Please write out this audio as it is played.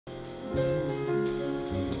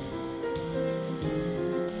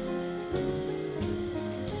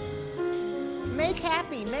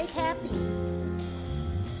happy, make happy.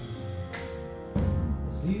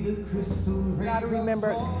 You gotta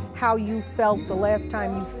remember how you felt the last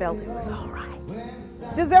time you felt it was all right.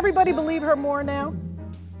 Does everybody believe her more now?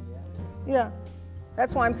 Yeah.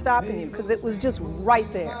 That's why I'm stopping you, because it was just right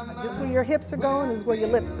there. Just where your hips are going is where your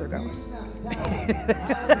lips are going.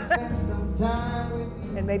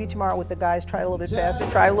 And maybe tomorrow with the guys, try a little bit faster,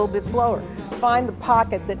 try a little bit slower. Find the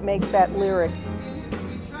pocket that makes that lyric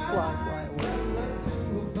fly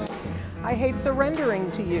away. I hate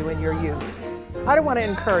surrendering to you in your youth. I don't want to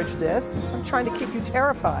encourage this. I'm trying to keep you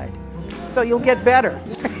terrified so you'll get better.